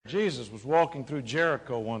Jesus was walking through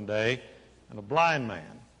Jericho one day, and a blind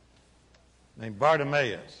man named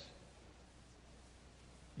Bartimaeus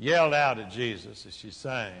yelled out at Jesus as she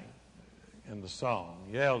sang in the song,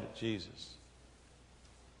 yelled at Jesus,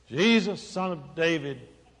 "Jesus, Son of David,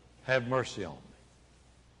 have mercy on me."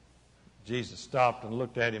 Jesus stopped and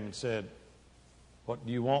looked at him and said, "What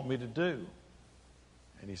do you want me to do?"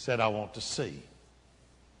 And he said, "I want to see.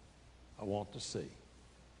 I want to see."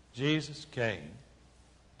 Jesus came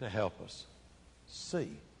to help us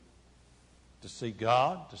see. To see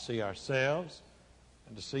God, to see ourselves,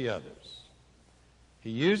 and to see others. He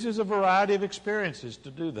uses a variety of experiences to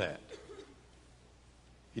do that.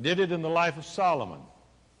 He did it in the life of Solomon.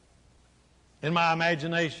 In my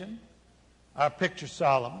imagination, I picture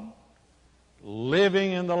Solomon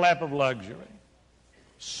living in the lap of luxury,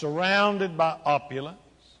 surrounded by opulence.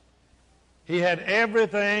 He had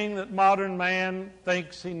everything that modern man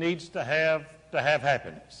thinks he needs to have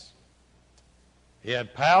happiness. He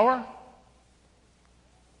had power.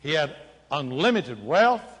 He had unlimited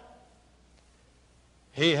wealth.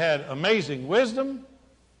 He had amazing wisdom.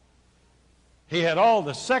 He had all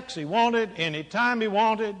the sex he wanted, any time he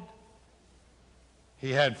wanted.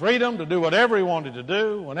 He had freedom to do whatever he wanted to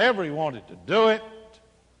do, whenever he wanted to do it.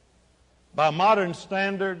 By modern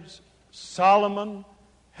standards, Solomon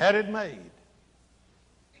had it made.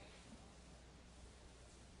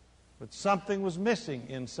 But something was missing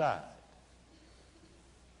inside.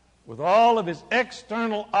 With all of his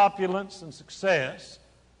external opulence and success,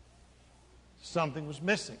 something was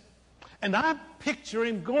missing. And I picture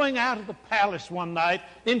him going out of the palace one night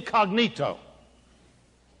incognito,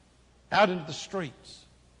 out into the streets.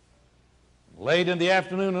 Late in the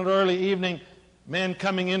afternoon and early evening, men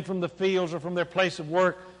coming in from the fields or from their place of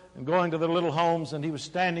work and going to their little homes, and he was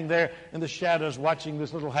standing there in the shadows watching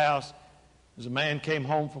this little house as a man came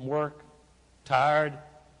home from work, tired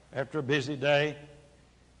after a busy day,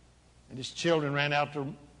 and his children ran out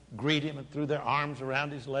to greet him and threw their arms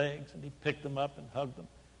around his legs, and he picked them up and hugged them,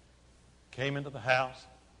 came into the house,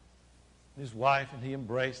 and his wife and he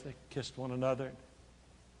embraced, they kissed one another.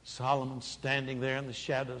 Solomon standing there in the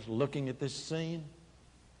shadows looking at this scene.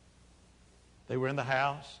 They were in the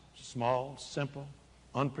house, small, simple,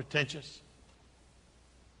 unpretentious.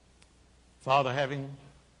 Father having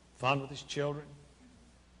fun with his children,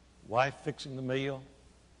 wife fixing the meal.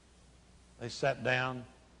 They sat down,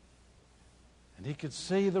 and he could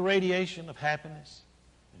see the radiation of happiness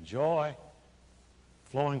and joy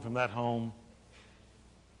flowing from that home.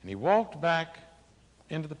 And he walked back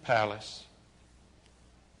into the palace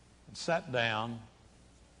and sat down,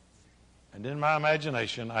 and in my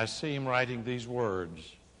imagination I see him writing these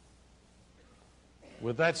words.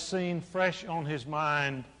 With that scene fresh on his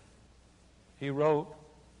mind, he wrote,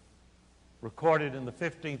 recorded in the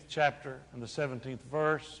 15th chapter and the 17th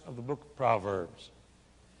verse of the book of Proverbs,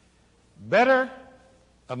 "Better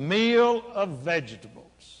a meal of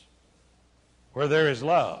vegetables where there is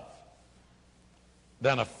love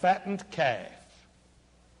than a fattened calf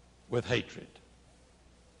with hatred."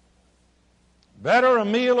 Better a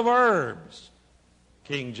meal of herbs,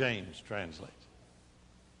 King James translates,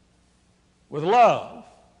 with love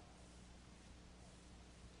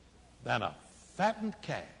than a fattened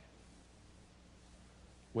calf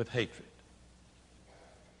with hatred.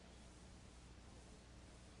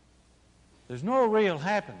 There's no real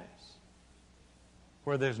happiness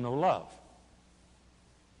where there's no love.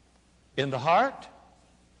 In the heart,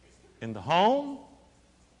 in the home,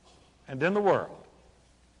 and in the world.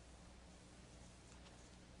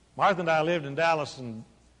 Martha and I lived in Dallas and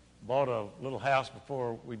bought a little house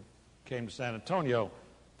before we came to San Antonio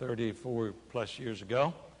 34 plus years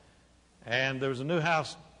ago. And there was a new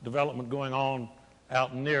house development going on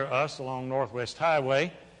out near us along Northwest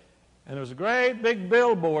Highway. And there was a great big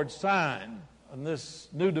billboard sign on this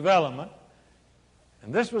new development.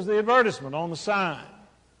 And this was the advertisement on the sign.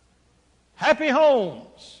 Happy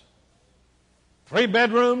homes. 3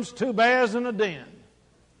 bedrooms, 2 baths, and a den.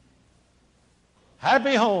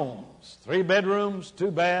 Happy homes. 3 bedrooms,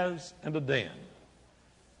 2 baths, and a den.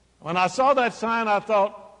 When I saw that sign, I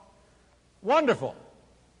thought, wonderful.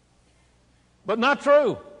 But not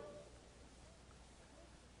true.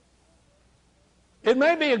 It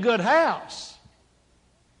may be a good house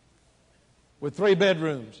with 3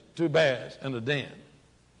 bedrooms, 2 baths, and a den.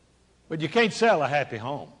 But you can't sell a happy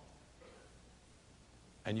home.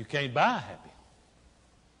 And you can't buy a happy home.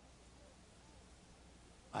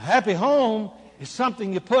 A happy home is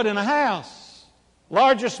something you put in a house,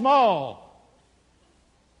 large or small,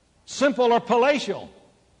 simple or palatial.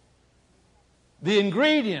 The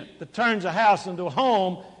ingredient that turns a house into a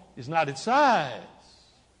home is not its size,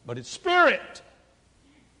 but its spirit.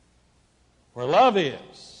 Where love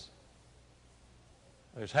is,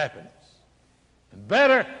 there's happiness. And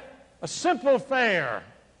better a simple fare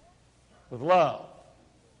with love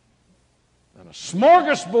than a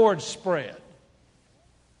smorgasbord spread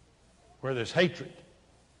where there's hatred,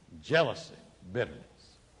 jealousy, bitterness.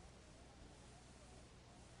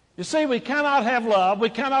 You see, we cannot have love, we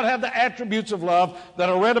cannot have the attributes of love that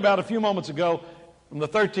I read about a few moments ago from the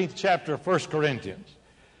 13th chapter of 1 Corinthians.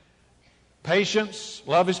 Patience,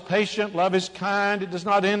 love is patient, love is kind, it does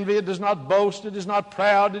not envy, it does not boast, it is not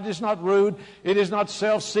proud, it is not rude, it is not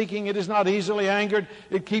self-seeking, it is not easily angered,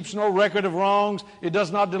 it keeps no record of wrongs, it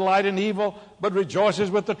does not delight in evil, but rejoices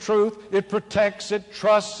with the truth, it protects, it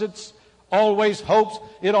trusts, it always hopes,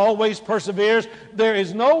 it always perseveres. There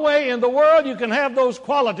is no way in the world you can have those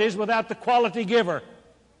qualities without the quality giver.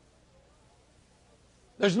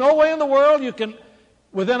 There's no way in the world you can,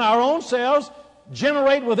 within our own selves,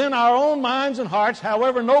 generate within our own minds and hearts,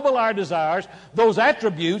 however noble our desires, those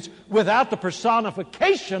attributes without the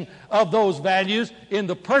personification of those values in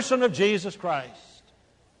the person of Jesus Christ.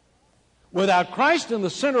 Without Christ in the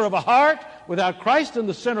center of a heart, without Christ in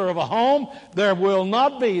the center of a home, there will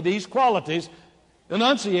not be these qualities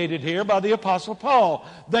enunciated here by the Apostle Paul.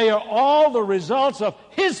 They are all the results of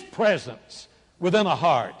His presence within a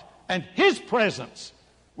heart, and His presence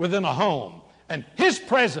within a home, and His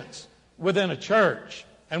presence within a church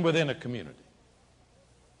and within a community.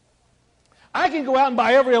 I can go out and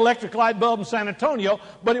buy every electric light bulb in San Antonio,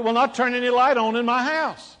 but it will not turn any light on in my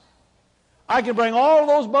house. I can bring all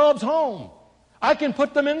those bulbs home. I can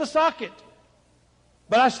put them in the socket.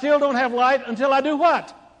 But I still don't have light until I do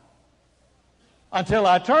what? Until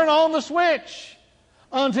I turn on the switch.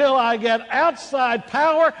 Until I get outside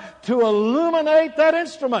power to illuminate that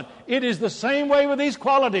instrument. It is the same way with these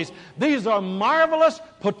qualities. These are marvelous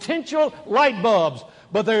potential light bulbs,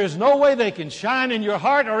 but there is no way they can shine in your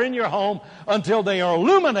heart or in your home until they are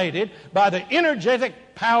illuminated by the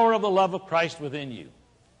energetic power of the love of Christ within you.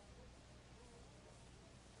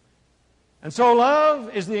 And so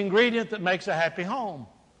love is the ingredient that makes a happy home.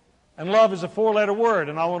 And love is a four-letter word,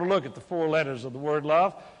 and I want to look at the four letters of the word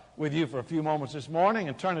love with you for a few moments this morning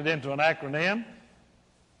and turn it into an acronym.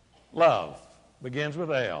 Love begins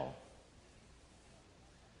with L.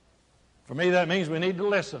 For me, that means we need to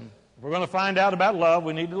listen. If we're going to find out about love,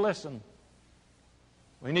 we need to listen.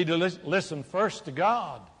 We need to listen first to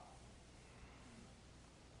God.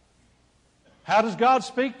 How does God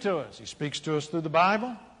speak to us? He speaks to us through the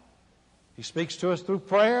Bible. He speaks to us through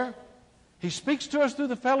prayer. He speaks to us through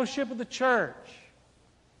the fellowship of the church.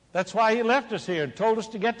 That's why He left us here and told us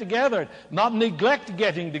to get together, not neglect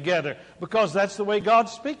getting together, because that's the way God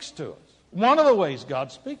speaks to us. One of the ways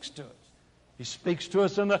God speaks to us. He speaks to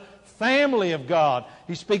us in the family of God.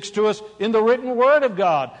 He speaks to us in the written Word of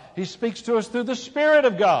God. He speaks to us through the Spirit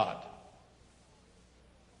of God.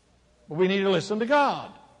 But we need to listen to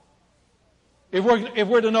God. If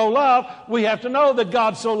we're to know love, we have to know that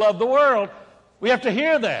God so loved the world. We have to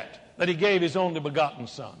hear that He gave His only begotten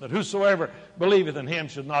Son, that whosoever believeth in Him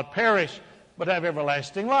should not perish, but have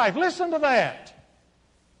everlasting life. Listen to that.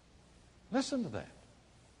 Listen to that.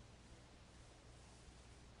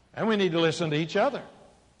 And we need to listen to each other.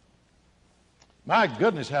 My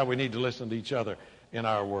goodness, how we need to listen to each other in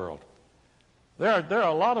our world. There are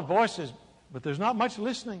a lot of voices, but there's not much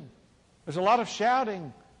listening. There's a lot of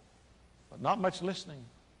shouting, but not much listening.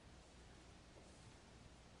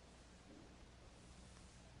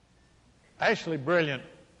 Ashley Brilliant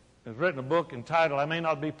has written a book entitled, I May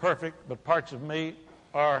Not Be Perfect, but Parts of Me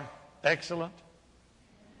Are Excellent.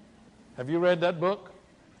 Have you read that book?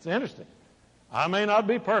 It's interesting. I may not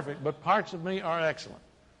be perfect, but parts of me are excellent.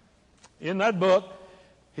 In that book,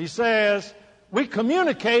 he says, we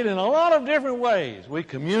communicate in a lot of different ways. We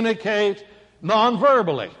communicate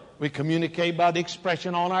non-verbally. We communicate by the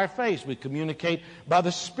expression on our face. We communicate by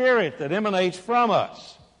the Spirit that emanates from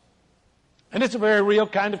us. And it's a very real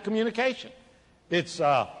kind of communication. It's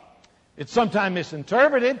sometimes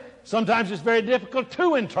misinterpreted. Sometimes it's very difficult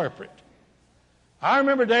to interpret. I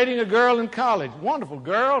remember dating a girl in college. Wonderful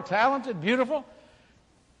girl, talented, beautiful.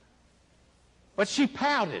 But she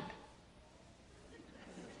pouted.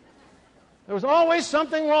 There was always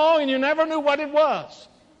something wrong, and you never knew what it was.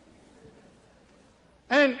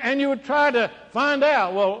 And you would try to find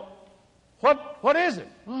out, well, what is it?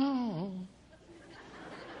 Oh.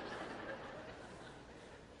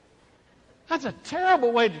 That's a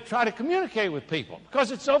terrible way to try to communicate with people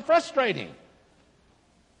because it's so frustrating.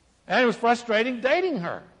 And it was frustrating dating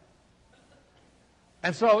her.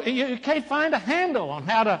 And so you can't find a handle on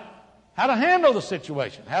how to handle the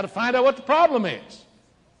situation, how to find out what the problem is.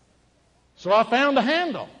 So I found a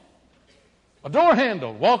handle. A door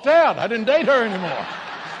handle. Walked out. I didn't date her anymore.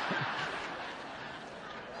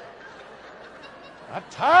 I'm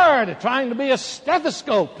tired of trying to be a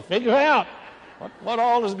stethoscope to figure out what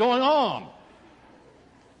all is going on.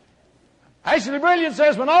 Ashley Brilliant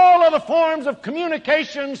says, when all other forms of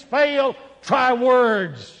communications fail, try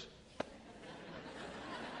words.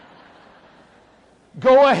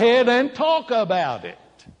 Go ahead and talk about it.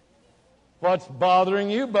 What's bothering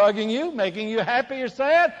you, bugging you, making you happy or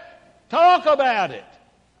sad? Talk about it.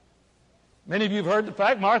 Many of you have heard the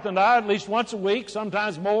fact, Martha and I, at least once a week,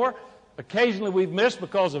 sometimes more. Occasionally we've missed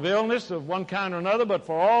because of illness of one kind or another, but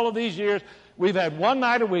for all of these years, we've had one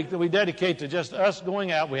night a week that we dedicate to just us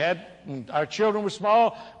going out. Our children were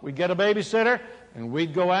small. We'd get a babysitter, and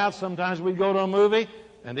we'd go out. Sometimes we'd go to a movie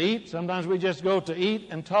and eat. Sometimes we just go to eat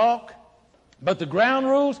and talk. But the ground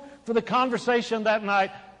rules for the conversation that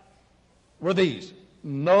night were these.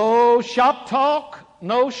 No shop talk,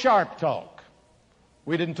 no sharp talk.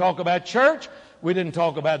 We didn't talk about church. We didn't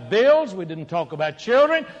talk about bills. We didn't talk about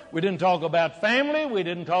children. We didn't talk about family. We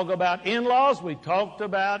didn't talk about in-laws. We talked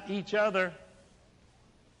about each other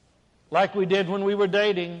like we did when we were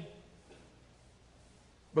dating.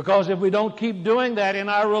 Because if we don't keep doing that in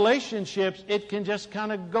our relationships, it can just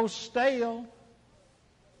kind of go stale.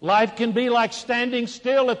 Life can be like standing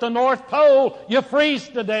still at the North Pole. You freeze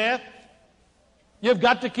to death. You've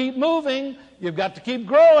got to keep moving. You've got to keep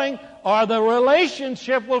growing, or the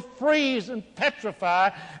relationship will freeze and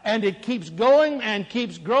petrify, and it keeps going and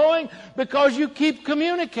keeps growing because you keep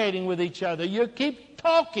communicating with each other. You keep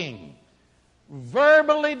talking,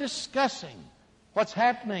 verbally discussing what's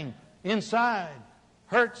happening inside,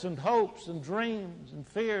 hurts and hopes and dreams and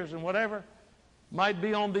fears and whatever might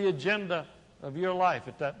be on the agenda of your life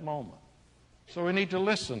at that moment. So we need to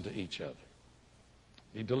listen to each other.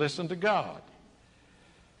 We need to listen to God.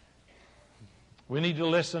 We need to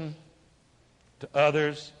listen to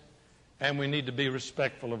others, and we need to be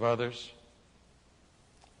respectful of others.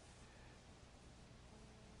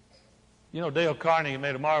 You know, Dale Carnegie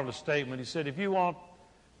made a marvelous statement. He said, if you want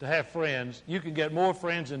to have friends, you can get more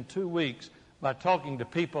friends in 2 weeks by talking to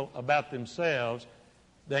people about themselves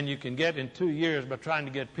than you can get in 2 years by trying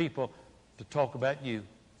to get people to talk about you.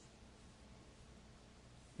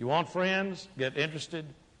 You want friends? Get interested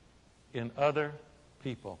in other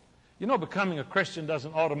people. You know, becoming a Christian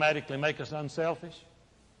doesn't automatically make us unselfish.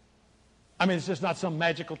 I mean, it's just not some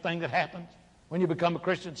magical thing that happens. When you become a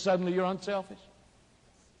Christian, suddenly you're unselfish.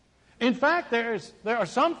 In fact, there are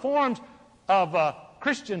some forms of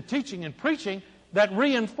Christian teaching and preaching that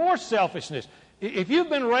reinforce selfishness. If you've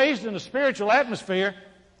been raised in a spiritual atmosphere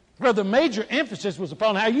where the major emphasis was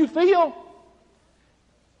upon how you feel,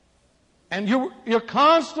 and you're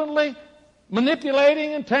constantly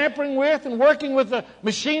manipulating and tampering with and working with the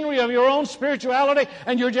machinery of your own spirituality,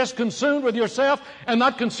 and you're just consumed with yourself and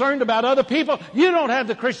not concerned about other people, you don't have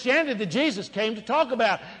the Christianity that Jesus came to talk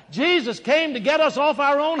about. Jesus came to get us off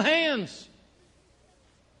our own hands.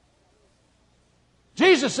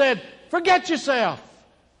 Jesus said, forget yourself.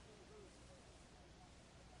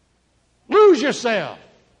 Lose yourself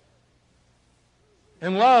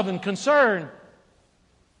in love and concern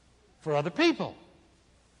for other people.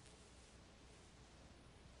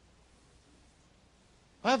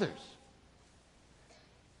 Others.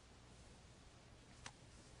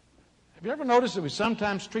 Have you ever noticed that we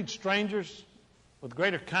sometimes treat strangers with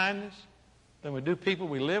greater kindness than we do people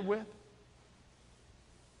we live with?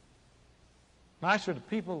 Nicer to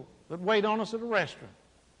people that wait on us at a restaurant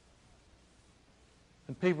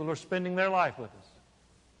than people who are spending their life with us.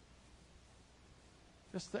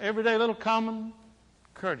 Just the everyday little common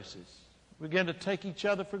courtesies. We begin to take each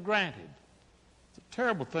other for granted. It's a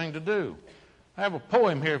terrible thing to do. I have a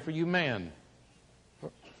poem here for you men,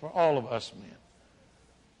 for all of us men.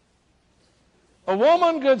 A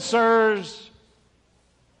woman, good sirs,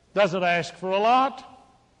 doesn't ask for a lot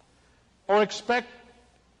or expect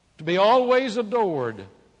to be always adored,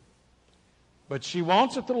 but she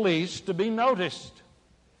wants at the least to be noticed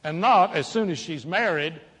and not, as soon as she's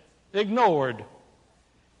married, ignored.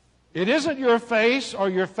 It isn't your face or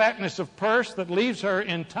your fatness of purse that leaves her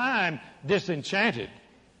in time disenchanted.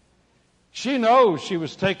 She knows she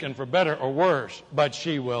was taken for better or worse, but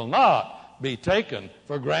she will not be taken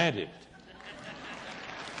for granted.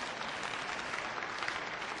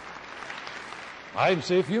 I even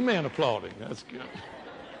see a few men applauding. That's good.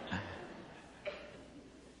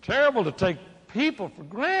 Terrible to take people for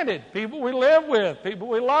granted, people we live with, people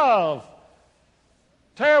we love.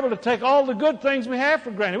 Terrible to take all the good things we have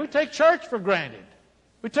for granted. We take church for granted.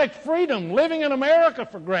 We take freedom, living in America,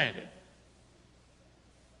 for granted.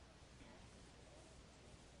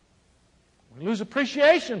 We lose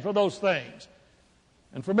appreciation for those things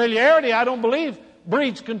And familiarity, I don't believe,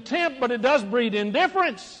 breeds contempt, but it does breed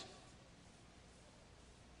indifference.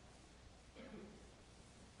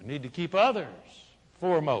 We need to keep others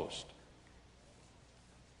foremost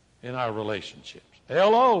in our relationships.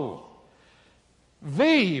 L-O-V,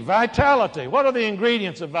 vitality. What are the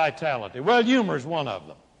ingredients of vitality? Well, humor is one of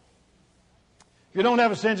them. If you don't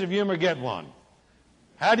have a sense of humor, get one.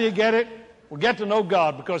 How do you get it? Well, get to know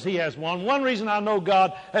God because He has one. One reason I know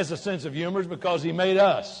God has a sense of humor is because He made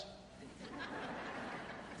us.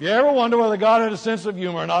 If you ever wonder whether God had a sense of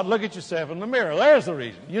humor or not, look at yourself in the mirror. There's the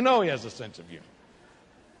reason. You know He has a sense of humor.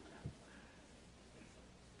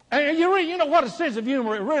 And you know what a sense of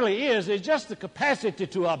humor really is just the capacity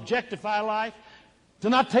to objectify life, to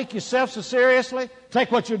not take yourself so seriously,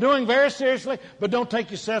 take what you're doing very seriously, but don't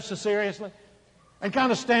take yourself so seriously, and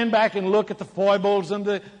kind of stand back and look at the foibles and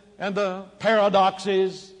the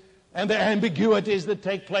paradoxes and the ambiguities that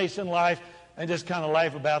take place in life and just kind of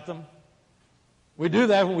laugh about them. We do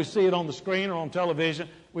that when we see it on the screen or on television.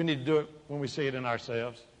 We need to do it when we see it in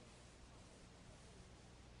ourselves.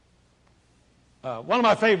 One of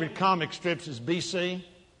my favorite comic strips is BC.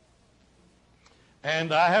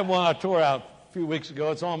 And I have one I tore out a few weeks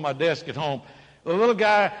ago. It's on my desk at home. The little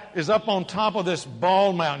guy is up on top of this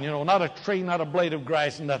bald mountain, not a tree, not a blade of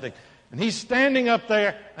grass, nothing. And he's standing up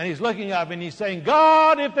there, and he's looking up, and he's saying,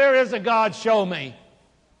 God, if there is a God, show me.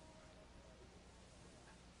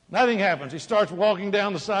 Nothing happens. He starts walking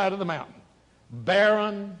down the side of the mountain.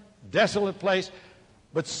 Barren, desolate place.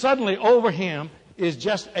 But suddenly over him is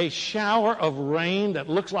just a shower of rain that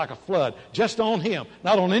looks like a flood, just on him,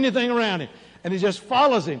 not on anything around him. And he just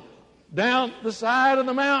follows him down the side of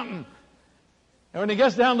the mountain. And when he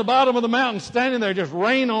gets down the bottom of the mountain, standing there, just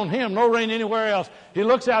rain on him, no rain anywhere else, he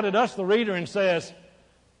looks out at us, the reader, and says,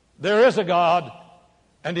 there is a God,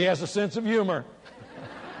 and He has a sense of humor.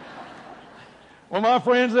 Well, my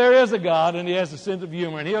friends, there is a God, and He has a sense of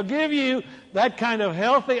humor. And He'll give you that kind of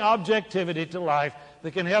healthy objectivity to life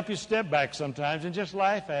that can help you step back sometimes and just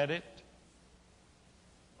laugh at it.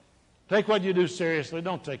 Take what you do seriously.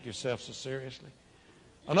 Don't take yourself so seriously.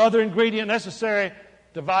 Another ingredient necessary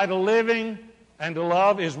to vital living and to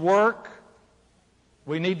love is work.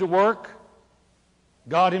 We need to work.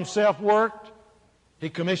 God Himself worked. He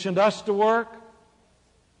commissioned us to work.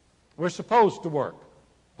 We're supposed to work.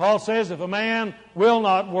 Paul says if a man will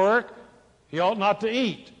not work, he ought not to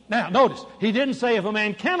eat. Now, notice, he didn't say if a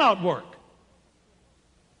man cannot work.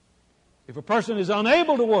 If a person is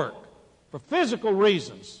unable to work for physical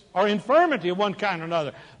reasons or infirmity of one kind or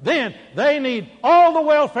another, then they need all the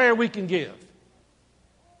welfare we can give.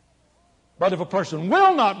 But if a person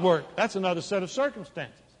will not work, that's another set of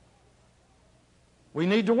circumstances. We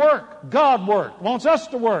need to work. God worked, wants us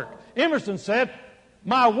to work. Emerson said,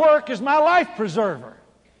 my work is my life preserver.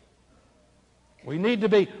 We need to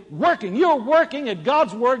be working. You're working at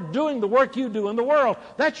God's work, doing the work you do in the world.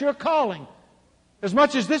 That's your calling. As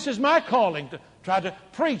much as this is my calling to try to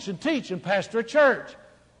preach and teach and pastor a church.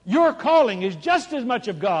 Your calling is just as much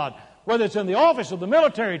of God, whether it's in the office of the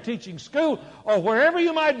military, teaching school, or wherever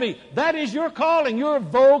you might be. That is your calling, your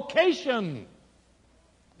vocation.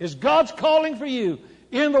 Is God's calling for you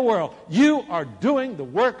in the world. You are doing the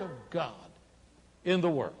work of God in the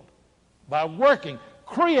world by working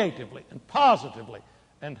creatively and positively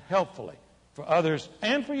and helpfully for others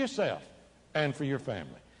and for yourself and for your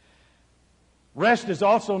family. Rest is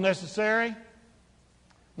also necessary.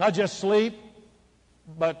 Not just sleep,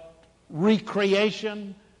 but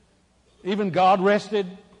recreation. Even God rested.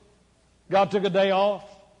 God took a day off.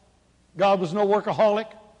 God was no workaholic.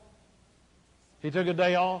 He took a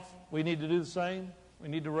day off. We need to do the same. We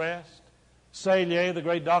need to rest. Sallier, the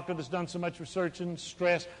great doctor that's done so much research in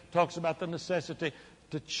stress, talks about the necessity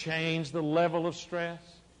to change the level of stress.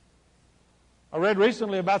 I read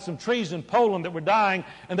recently about some trees in Poland that were dying,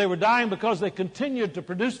 and they were dying because they continued to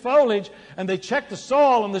produce foliage, and they checked the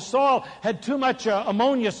soil, and the soil had too much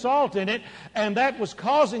ammonia salt in it, and that was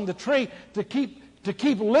causing the tree to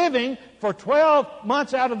keep living for 12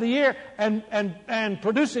 months out of the year and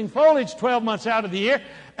producing foliage 12 months out of the year,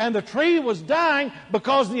 and the tree was dying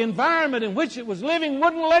because the environment in which it was living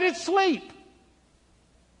wouldn't let it sleep.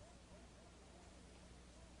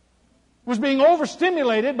 Was being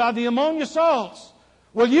overstimulated by the ammonia salts.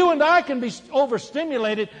 Well, you and I can be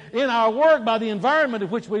overstimulated in our work by the environment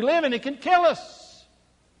in which we live, and it can kill us.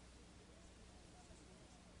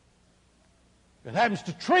 If it happens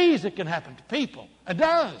to trees, it can happen to people. It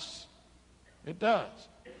does. It does.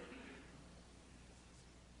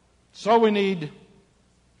 So we need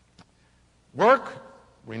work,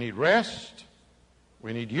 we need rest,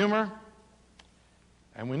 we need humor,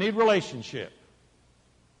 and we need relationship.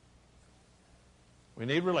 We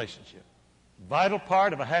need relationship. Vital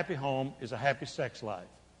part of a happy home is a happy sex life.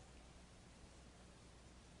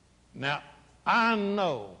 Now, I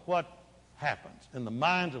know what happens in the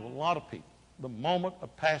minds of a lot of people the moment a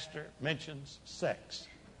pastor mentions sex.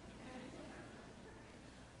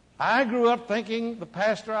 I grew up thinking the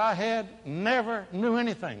pastor I had never knew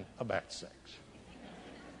anything about sex.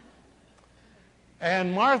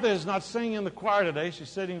 And Martha is not singing in the choir today. She's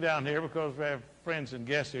sitting down here because we have friends and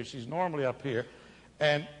guests here. She's normally up here.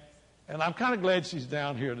 And I'm kind of glad she's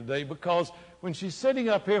down here today, because when she's sitting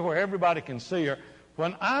up here where everybody can see her,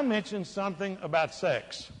 when I mention something about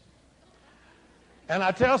sex, and I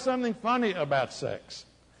tell something funny about sex,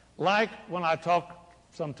 like when I talked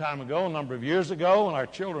some time ago, a number of years ago, when our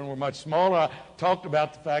children were much smaller, I talked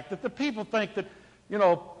about the fact that the people think that,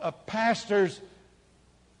 pastors,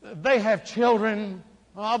 they have children,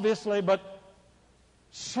 obviously, but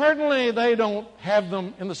certainly they don't have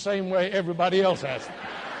them in the same way everybody else has them.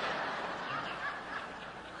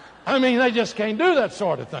 I mean, they just can't do that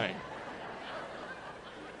sort of thing.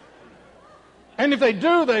 And if they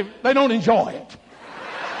do, they don't enjoy it.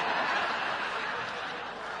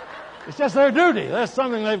 It's just their duty. That's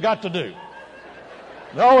something they've got to do.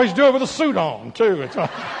 They always do it with a suit on, too. It's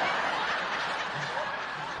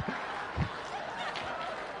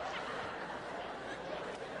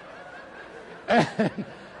And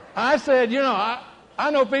I said,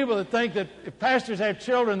 I know people that think that if pastors have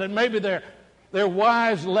children, that maybe their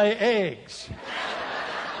wives lay eggs.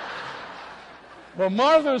 Well,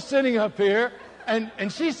 Martha was sitting up here,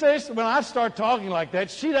 and she says when I start talking like that,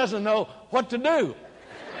 she doesn't know what to do.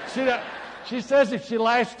 She says if she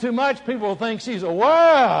laughs too much, people will think she's a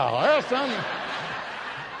wow. That's something.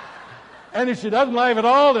 And if she doesn't laugh at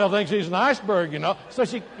all, they'll think she's an iceberg, So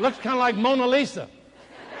she looks kind of like Mona Lisa.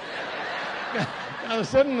 Kind of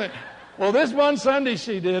sitting there. Well, this one Sunday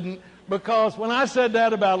she didn't, because when I said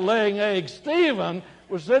that about laying eggs, Stephen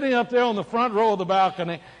was sitting up there on the front row of the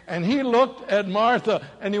balcony, and he looked at Martha,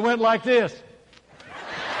 and he went like this.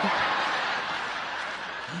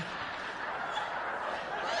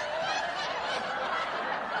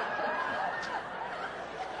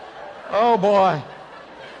 Oh, boy.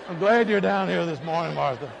 I'm glad you're down here this morning,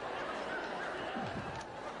 Martha.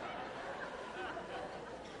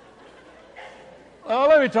 Well,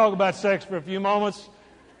 let me talk about sex for a few moments.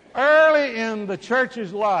 Early in the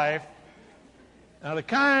church's life, now the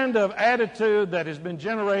kind of attitude that has been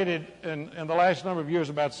generated in the last number of years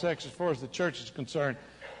about sex as far as the church is concerned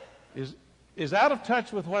is out of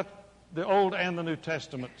touch with what the Old and the New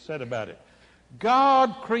Testament said about it.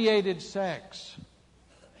 God created sex.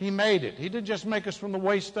 He made it. He didn't just make us from the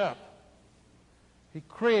waist up. He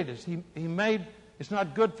created us. He made, it's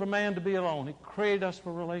not good for man to be alone. He created us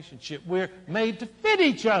for relationship. We're made to fit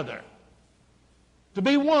each other, to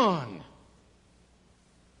be one.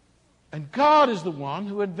 And God is the one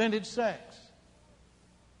who invented sex.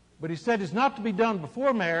 But he said it's not to be done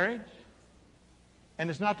before marriage, and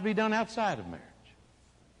it's not to be done outside of marriage.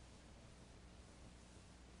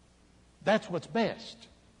 That's what's best.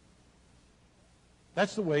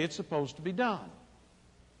 That's the way it's supposed to be done.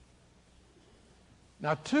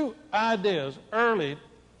 Now, two ideas early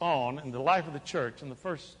on in the life of the church in the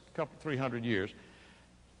first 300 years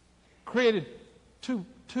created two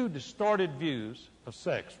distorted views of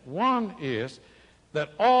sex. One is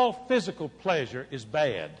that all physical pleasure is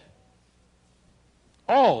bad.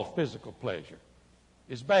 All physical pleasure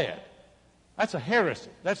is bad. That's a heresy.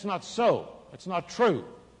 That's not so. That's not true.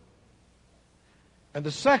 And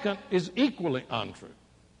the second is equally untrue.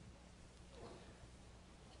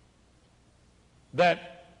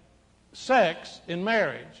 That sex in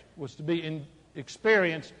marriage was to be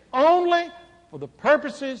experienced only for the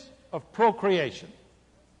purposes of procreation.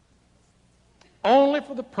 Only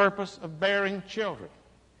for the purpose of bearing children.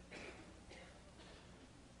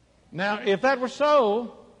 Now, if that were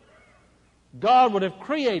so, God would have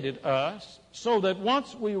created us so that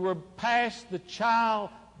once we were past the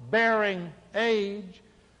childbearing age,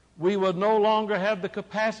 we would no longer have the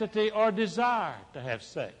capacity or desire to have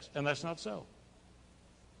sex. And that's not so.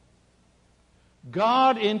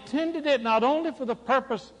 God intended it not only for the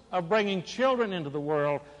purpose of bringing children into the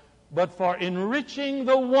world, but for enriching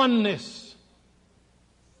the oneness,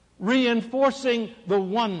 reinforcing the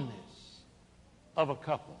oneness of a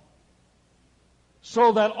couple.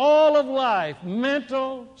 So that all of life,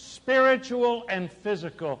 mental, spiritual, and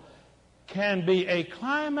physical, can be a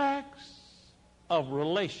climax of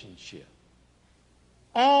relationship.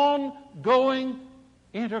 Ongoing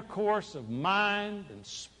intercourse of mind and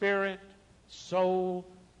spirit, soul,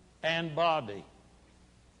 and body.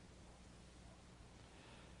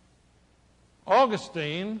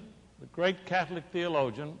 Augustine the great Catholic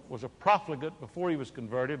theologian, was a profligate before he was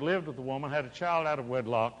converted, lived with a woman, had a child out of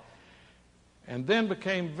wedlock, and then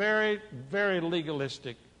became very, very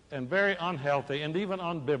legalistic and very unhealthy and even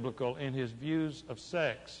unbiblical in his views of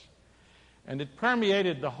sex. And it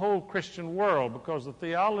permeated the whole Christian world because the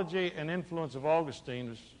theology and influence of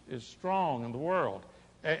Augustine is strong in the world,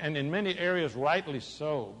 and in many areas rightly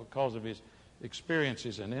so because of his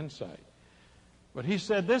experiences and insight. But he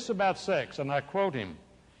said this about sex, and I quote him,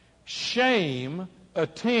 "Shame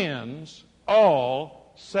attends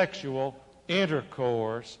all sexual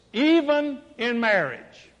intercourse, even in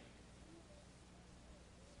marriage."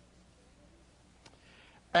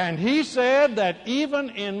 And he said that even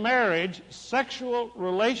in marriage, sexual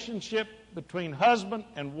relationship between husband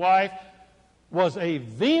and wife was a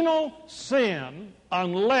venal sin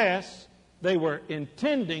unless they were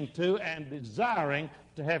intending to and desiring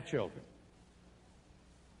to have children.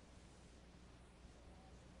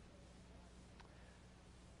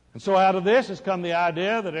 And so out of this has come the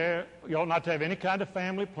idea that you ought not to have any kind of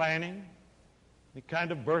family planning, any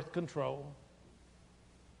kind of birth control.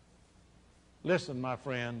 Listen, my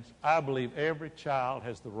friends, I believe every child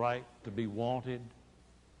has the right to be wanted.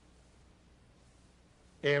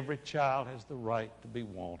 Every child has the right to be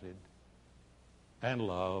wanted and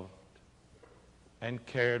loved and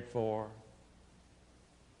cared for.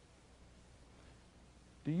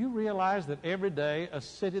 Do you realize that every day a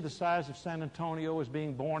city the size of San Antonio is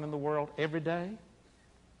being born in the world? Every day?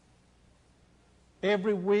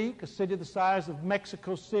 Every week a city the size of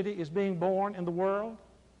Mexico City is being born in the world?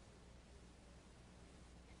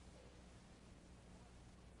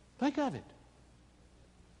 Think of it.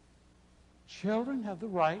 Children have the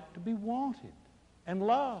right to be wanted and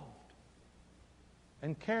loved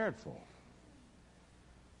and cared for.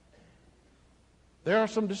 There are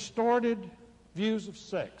some distorted views of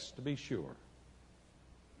sex, to be sure.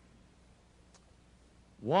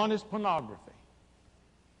 One is pornography.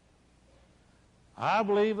 I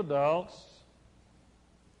believe adults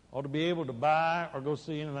ought to be able to buy or go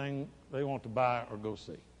see anything they want to buy or go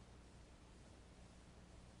see.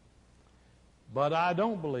 But I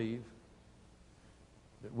don't believe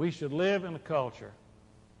that we should live in a culture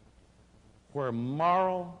where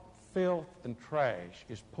moral filth and trash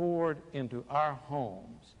is poured into our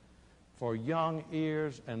homes for young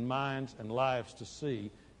ears and minds and lives to see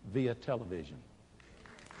via television.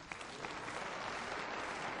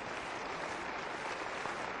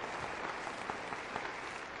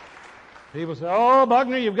 People say, "Oh,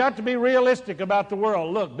 Buckner, you've got to be realistic about the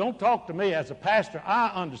world." Look, don't talk to me as a pastor. I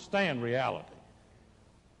understand reality.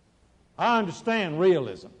 I understand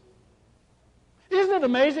realism. Isn't it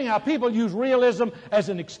amazing how people use realism as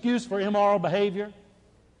an excuse for immoral behavior?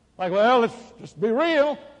 Like, well, let's just be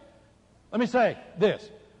real. Let me say this.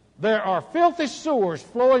 There are filthy sewers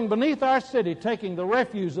flowing beneath our city, taking the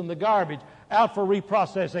refuse and the garbage out for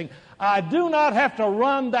reprocessing. I do not have to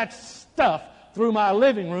run that stuff through my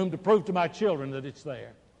living room to prove to my children that it's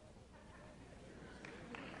there.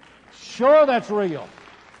 Sure, that's real,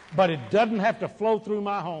 but it doesn't have to flow through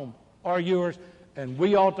my home or yours, and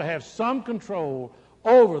we ought to have some control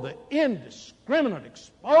over the indiscriminate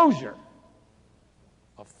exposure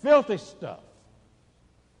of filthy stuff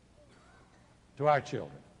to our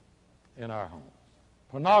children in our homes.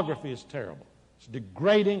 Pornography is terrible. It's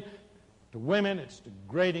degrading to women. It's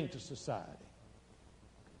degrading to society.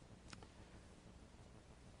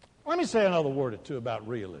 Let me say another word or two about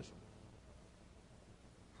realism.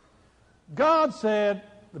 God said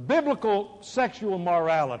the biblical sexual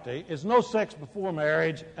morality is no sex before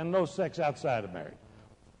marriage and no sex outside of marriage.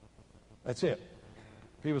 That's it.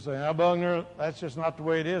 People say, "Now, Buckner, that's just not the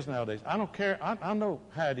way it is nowadays." I don't care. I know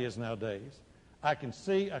how it is nowadays. I can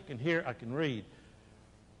see, I can hear, I can read.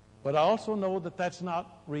 But I also know that that's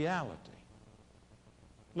not reality.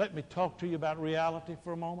 Let me talk to you about reality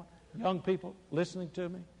for a moment. Young people listening to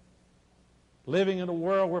me. Living in a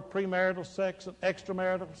world where premarital sex and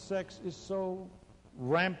extramarital sex is so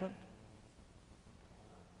rampant.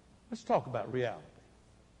 Let's talk about reality.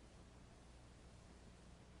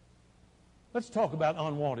 Let's talk about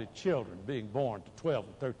unwanted children being born to 12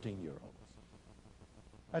 and 13-year-olds.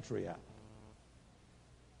 That's reality.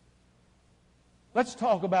 Let's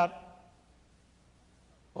talk about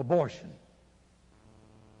abortion.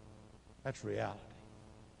 That's reality.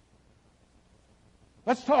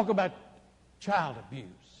 Let's talk about child abuse.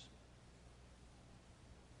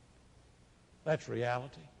 That's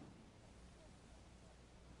reality.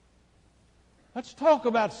 Let's talk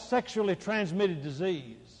about sexually transmitted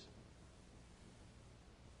disease.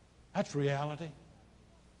 That's reality.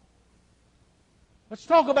 Let's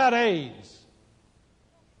talk about AIDS.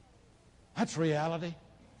 That's reality.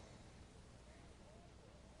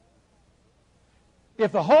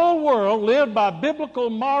 If the whole world lived by biblical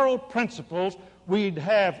moral principles, we'd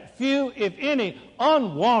have few, if any,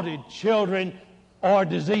 unwanted children or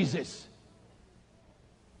diseases.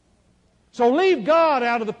 So leave God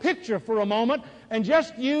out of the picture for a moment and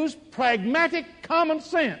just use pragmatic common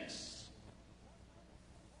sense.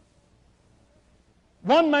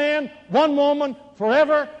 One man, one woman,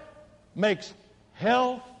 forever makes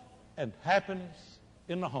health and happiness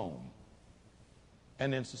in the home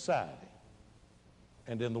and in society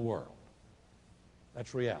and in the world.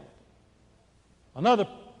 That's reality. Another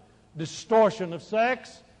distortion of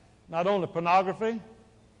sex, not only pornography,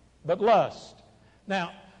 but lust.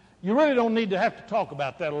 Now, you really don't need to have to talk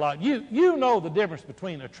about that a lot. You know the difference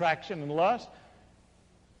between attraction and lust.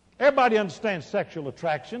 Everybody understands sexual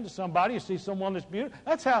attraction to somebody. You see someone that's beautiful.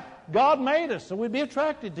 That's how God made us, so we'd be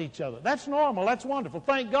attracted to each other. That's normal. That's wonderful.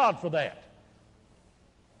 Thank God for that.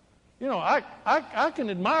 You know, I can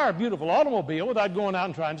admire a beautiful automobile without going out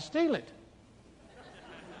and trying to steal it.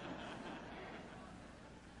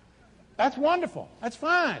 That's wonderful. That's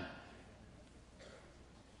fine.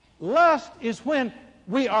 Lust is when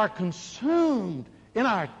we are consumed in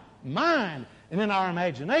our mind and in our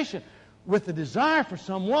imagination with the desire for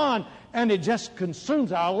someone, and it just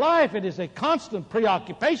consumes our life. It is a constant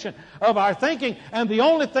preoccupation of our thinking, and the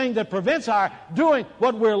only thing that prevents our doing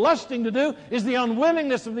what we're lusting to do is the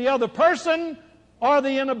unwillingness of the other person or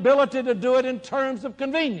the inability to do it in terms of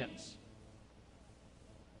convenience.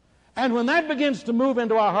 And when that begins to move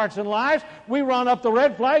into our hearts and lives, we run up the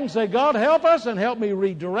red flag and say, God, help us and help me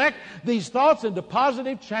redirect these thoughts into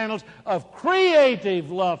positive channels of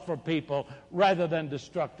creative love for people rather than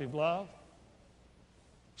destructive love.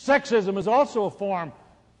 Sexism is also a form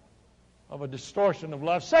of a distortion of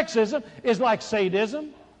love. Sexism is like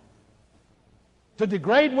sadism. To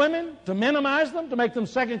degrade women, to minimize them, to make them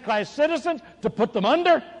second-class citizens, to put them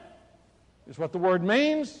under, is what the word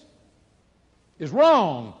means, is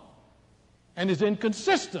wrong and is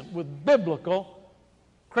inconsistent with biblical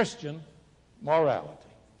Christian morality.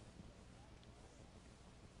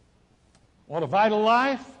 Want a vital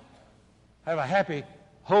life? Have a happy,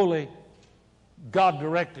 holy,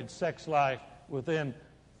 God-directed sex life within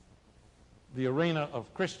the arena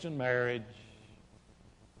of Christian marriage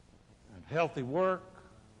and healthy work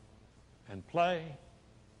and play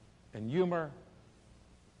and humor,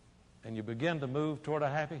 and you begin to move toward a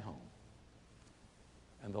happy home.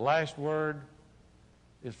 And the last word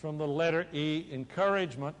is from the letter E,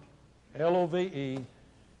 encouragement, L-O-V-E,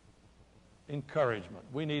 encouragement.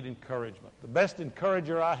 We need encouragement. The best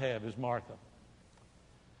encourager I have is Martha.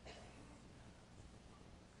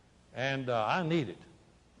 And I need it.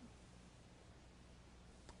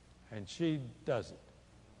 And she does it.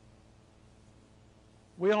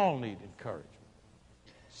 We all need encouragement.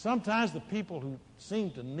 Sometimes the people who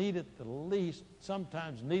seem to need it the least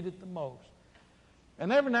sometimes need it the most.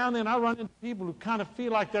 And every now and then I run into people who kind of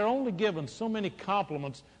feel like they're only given so many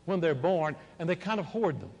compliments when they're born, and they kind of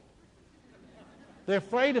hoard them. They're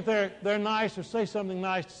afraid if they're nice or say something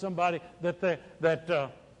nice to somebody that they're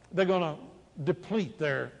going to deplete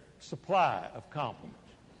their supply of compliments.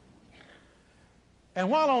 And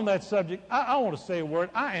while on that subject, I want to say a word.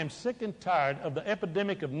 I am sick and tired of the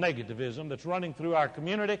epidemic of negativism that's running through our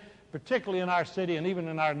community, particularly in our city and even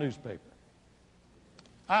in our newspaper.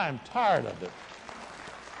 I am tired of it.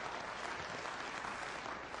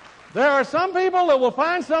 There are some people that will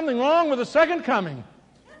find something wrong with the second coming.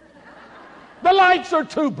 The lights are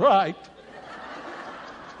too bright.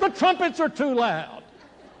 The trumpets are too loud.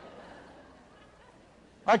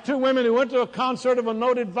 Like two women who went to a concert of a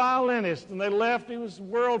noted violinist, and they left. He was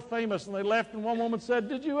world famous, and they left, and one woman said,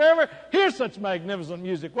 "Did you ever hear such magnificent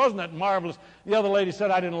music? Wasn't that marvelous?" The other lady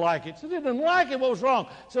said, "I didn't like it." She said, "You didn't like it? What was wrong?"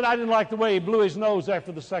 Said, "I didn't like the way he blew his nose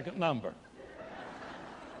after the second number."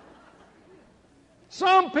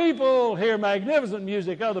 Some people hear magnificent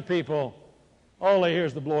music. Other people, all they hear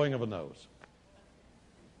is the blowing of a nose.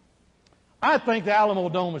 I think the Alamo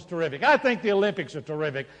Dome is terrific. I think the Olympics are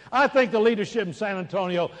terrific. I think the leadership in San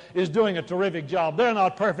Antonio is doing a terrific job. They're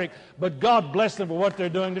not perfect, but God bless them for what they're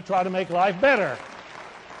doing to try to make life better.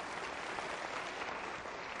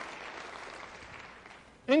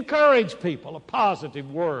 Encourage people. A positive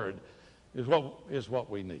word is what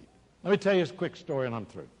we need. Let me tell you this quick story and I'm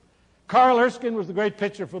through. Carl Erskine was the great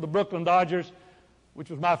pitcher for the Brooklyn Dodgers, which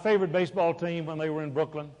was my favorite baseball team when they were in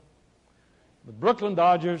Brooklyn. The Brooklyn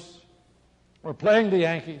Dodgers were playing the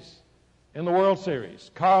Yankees in the World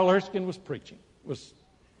Series. Carl Erskine was pitching.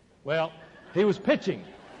 He was pitching.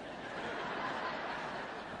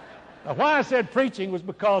 Now, why I said preaching was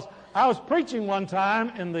because I was preaching one time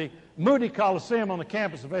in the Moody Coliseum on the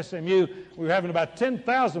campus of SMU. We were having about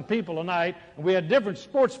 10,000 people a night, and we had different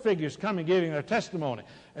sports figures coming giving their testimony.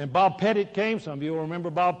 And Bob Pettit came. Some of you will remember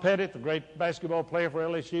Bob Pettit, the great basketball player for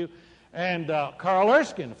LSU. And Carl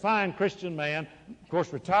Erskine, a fine Christian man, of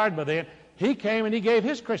course retired by then, he came and he gave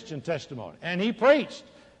his Christian testimony. And he preached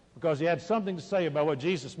because he had something to say about what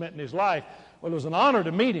Jesus meant in his life. Well, it was an honor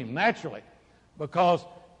to meet him, naturally, because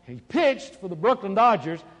he pitched for the Brooklyn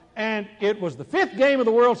Dodgers, and it was the 5th game of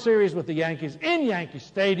the World Series with the Yankees in Yankee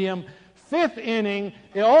Stadium, 5th inning.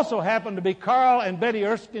 It also happened to be Carl and Betty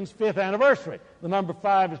Erskine's 5th anniversary. The number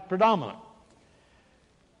 5 is predominant.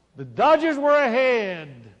 The Dodgers were ahead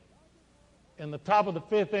in the top of the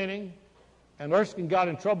 5th inning, and Erskine got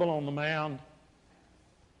in trouble on the mound,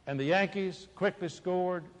 and the Yankees quickly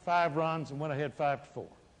scored 5 runs and went ahead 5-4.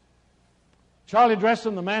 Charlie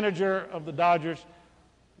Dressen, the manager of the Dodgers,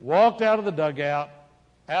 walked out of the dugout,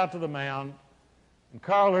 out to the mound, and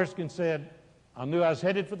Carl Erskine said, I knew I was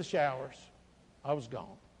headed for the showers. I was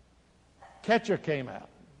gone. Catcher came out.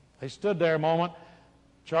 They stood there a moment.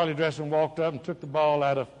 Charlie Dressen walked up and took the ball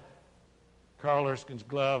out of Carl Erskine's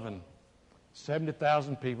glove, and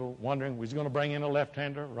 70,000 people wondering, was he going to bring in a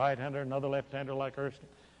left-hander, right-hander, another left-hander like Erskine?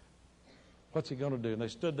 What's he going to do? And they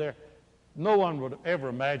stood there. No one would ever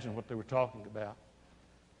imagine what they were talking about.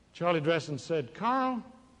 Charlie Dressen said, Carl,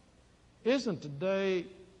 isn't today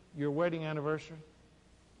your wedding anniversary?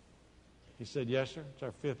 He said, yes, sir. It's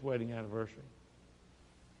our 5th wedding anniversary.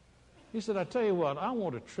 He said, I tell you what, I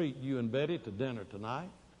want to treat you and Betty to dinner tonight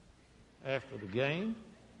after the game.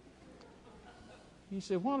 He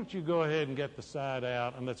said, why don't you go ahead and get the side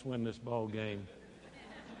out and let's win this ball game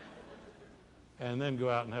and then go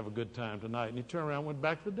out and have a good time tonight. And he turned around and went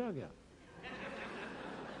back to the dugout.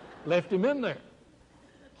 Left him in there.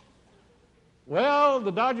 Well,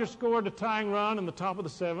 the Dodgers scored a tying run in the top of the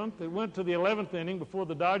 7th. It went to the 11th inning before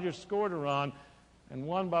the Dodgers scored a run and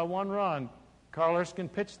won by 1 run. Carl Erskine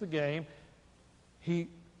pitched the game. He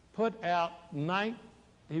retired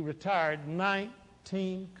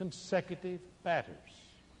 19 consecutive batters.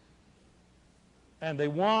 And they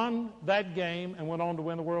won that game and went on to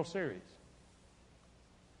win the World Series.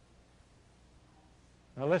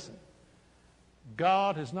 Now listen,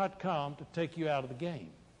 God has not come to take you out of the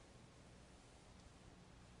game.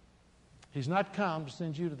 He's not come to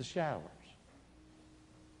send you to the showers.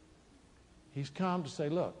 He's come to say,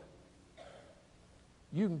 look,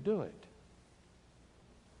 you can do it.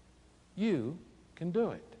 You can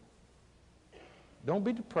do it. Don't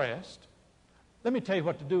be depressed. Let me tell you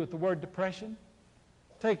what to do with the word depression.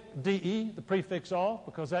 Take D-E, the prefix off,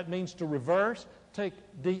 because that means to reverse. Take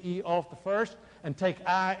D-E off the first and take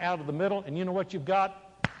I out of the middle, and you know what you've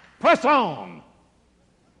got? Press on.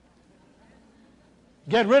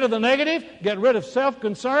 Get rid of the negative, get rid of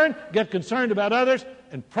self-concern, get concerned about others,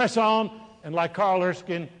 and press on. And like Carl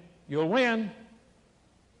Erskine, you'll win.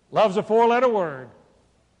 Love's a 4-letter word.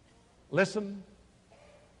 Listen,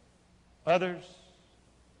 others,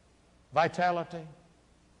 vitality,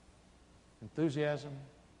 enthusiasm,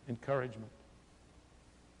 encouragement,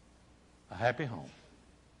 a happy home.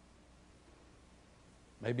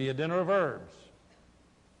 Maybe a dinner of herbs,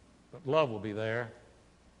 but love will be there,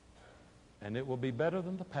 and it will be better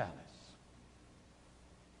than the palace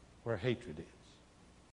where hatred is.